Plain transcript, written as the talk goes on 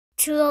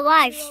To the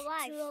life.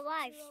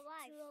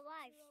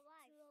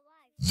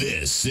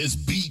 This is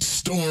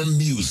Beatstorm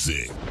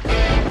Music.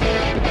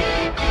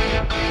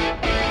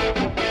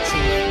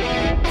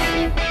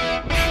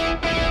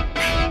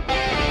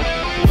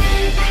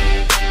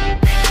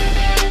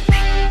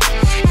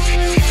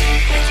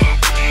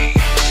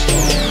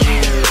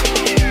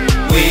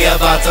 We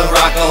about to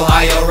rock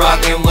Ohio,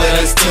 rockin' with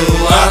us too.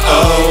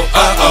 Uh-oh,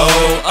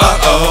 uh-oh,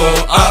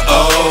 uh-oh,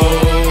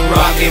 uh-oh.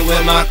 Rockin'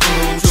 with my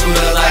crew, true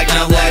to like,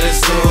 now let us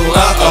through.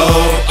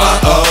 Uh-oh,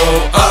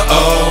 uh-oh,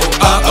 uh-oh,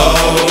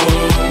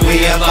 uh-oh.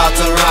 We about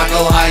to rock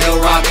Ohio,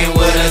 rockin'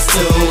 with us too.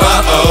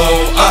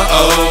 Uh-oh,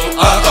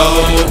 uh-oh,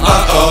 uh-oh,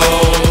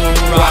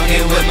 uh-oh.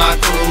 Rockin' with my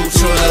crew,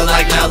 true to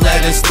like, now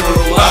let us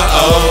through.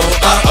 Uh-oh,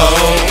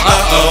 uh-oh,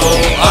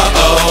 uh-oh,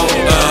 uh-oh.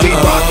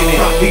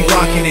 We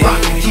rockin' it,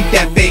 keep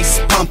that bass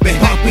pumpin'.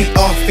 We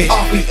off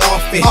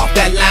it,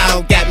 that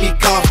loud got me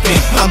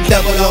coughing. I'm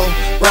double O,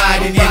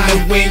 riding in the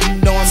wind, you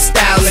know I'm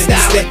stylin'.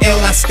 It's the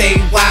L, I stay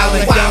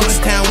wildin'.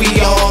 Youngstown, we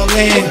all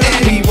in.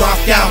 We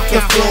rock out,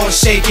 the floor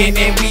shaking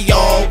and we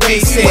all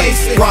wasted.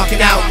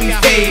 Rockin' out, we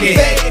faded,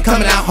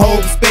 coming out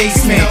Hope's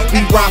basement.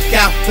 We rock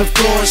out, the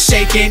floor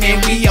shaking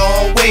and we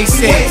all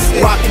wasted.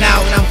 Rockin'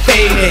 out and I'm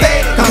faded,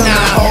 coming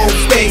out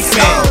Hope's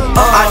basement.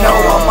 I know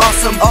I'm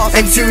awesome,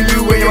 and soon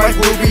you and your wife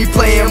will be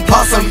playing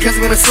possum. Cause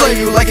I'm gonna slay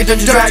you like a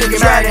dungeon dragon.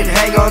 Get mad and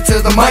hang on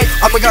to the mic.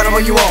 I'm a god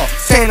among you all,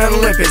 stand on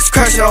Olympus,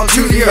 crash it all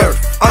to the earth.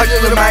 On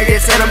your little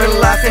maggots and I'm gonna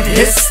laugh in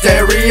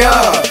hysteria.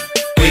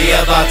 We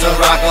about to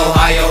rock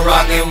Ohio,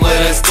 rockin'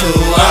 with us too.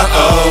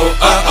 Uh-oh,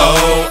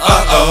 uh-oh,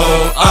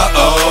 uh-oh,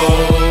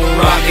 uh-oh.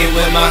 Rockin'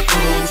 with my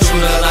crew, true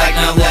to like,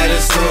 now let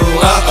us through.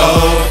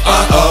 Uh-oh,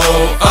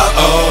 uh-oh,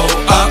 uh-oh,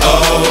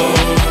 uh-oh.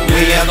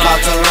 We about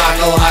to rock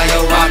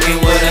Ohio, rockin'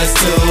 with us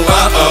too.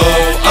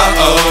 Uh-oh,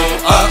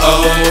 uh-oh,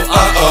 uh-oh,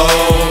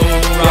 uh-oh.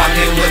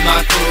 Rockin' with my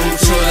crew,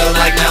 true to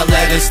like, now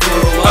let us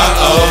through.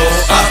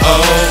 Uh-oh,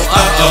 uh-oh,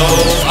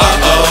 uh-oh,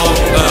 uh-oh.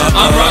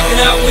 I'm rockin'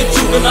 out with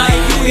true to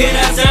like, you hear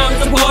that sound?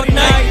 It's a party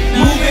night.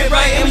 Move it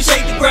right and we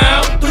shake the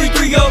ground.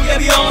 3-3-0, yeah,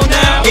 we on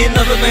now. In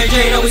love with Mary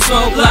Jane, always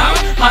smoke loud.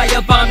 High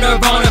up, I'm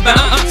Nirvana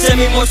bound. Send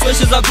me more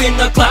swishes up in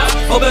the clouds.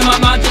 Open my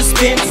mind, just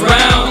spins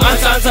round.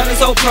 Einstein's sounding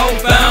so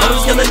profound.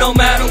 Always killing no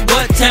matter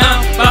what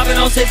town.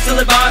 Bopping on six till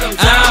it bottoms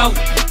out.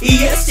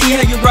 EST,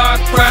 how you rock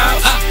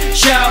crowds.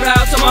 Shout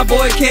out to my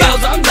boy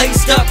Kales. I'm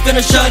laced up,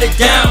 finna shut it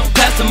down.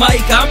 Pass the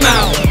mic, I'm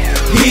out.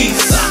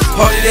 Peace.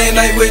 Party day and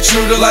night with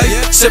true to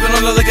life. Sippin' on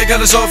the liquor, got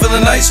us all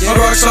feeling nice. My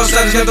rock star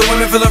status got the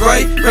women feeling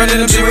right.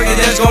 Brandon MC Wikked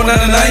dance going down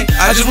tonight.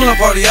 I just wanna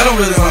party, I don't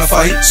really wanna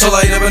fight. So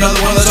light up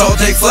another one, let's all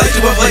take flight to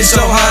a place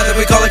so high that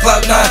we call it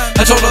Cloud 9.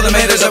 I told all the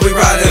haters that we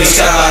ride in the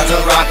sky. We about to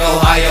rock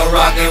Ohio,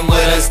 rockin'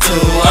 with us too.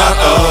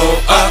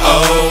 Uh-oh,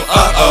 uh-oh,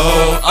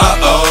 uh-oh,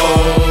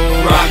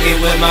 uh-oh.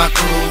 Rockin' with my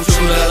crew,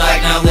 true to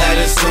like, now let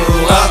us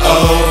through.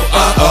 Uh-oh,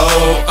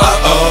 uh-oh,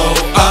 uh-oh,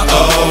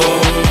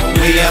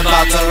 uh-oh. We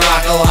about to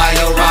rock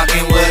Ohio,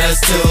 rockin' with us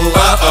too.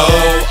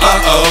 Uh-oh,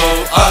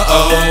 uh-oh,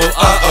 uh-oh,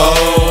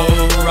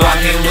 uh-oh.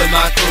 Rockin' with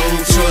my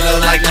crew, true to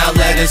like, now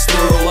let us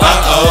through.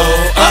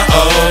 Uh-oh,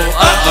 uh-oh,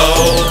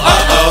 uh-oh,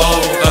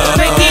 uh-oh.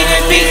 McGee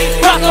and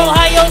beat, rock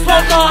Ohio,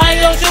 smoke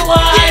Ohio, shoot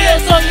Ohio,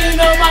 so you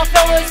know my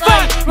flow is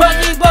right.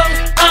 Rusty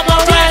Rose, I'm a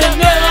rider,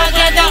 I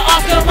got that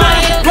Oscar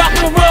Mayer. Rock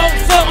and roll,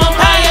 so I'm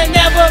higher,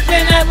 never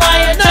been a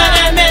liar. Turn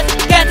that mess,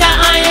 got that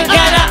iron,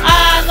 got an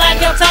eye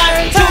like a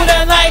tyrant. To the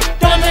light,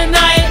 don't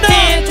deny it.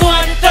 10,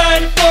 20,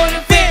 30,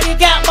 40, 50,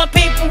 got my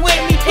people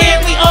with me. Here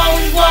we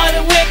always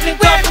wanna whip it,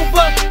 couple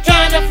books,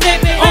 trying to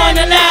flip it on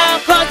the loud,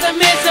 cause I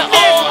miss it.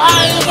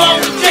 Ohio's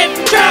always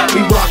trippin'.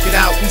 We rock it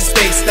out, we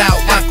spaced out,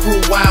 my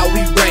crew wild,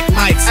 we wreck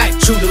mics.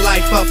 True to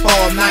life up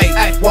all night,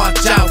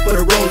 watch out for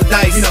the roll of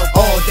dice.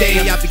 All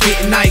day I be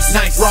getting nice,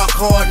 rock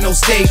hard, no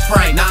stage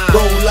fright.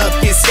 Roll up,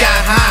 get sky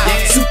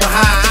high, super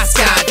high,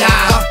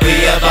 skydive.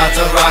 We about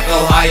to rock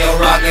Ohio,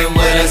 rockin'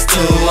 with us too.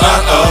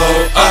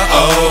 Uh-oh,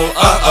 uh-oh,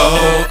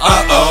 uh-oh,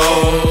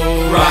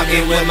 uh-oh.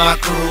 Rockin' with my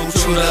crew,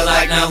 true to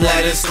like, now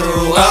let us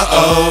through.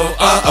 Uh-oh,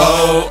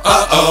 uh-oh,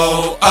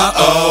 uh-oh,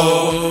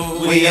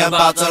 uh-oh. We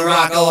about to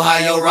rock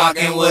Ohio,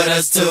 rockin' with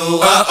us too.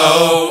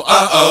 Uh-oh,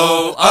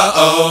 uh-oh,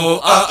 uh-oh,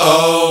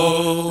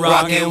 uh-oh.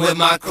 Rockin' with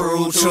my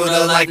crew, true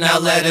to like, now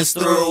let us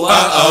through.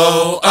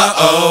 Uh-oh,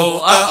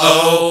 uh-oh,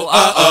 uh-oh,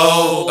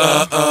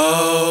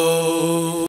 uh-oh.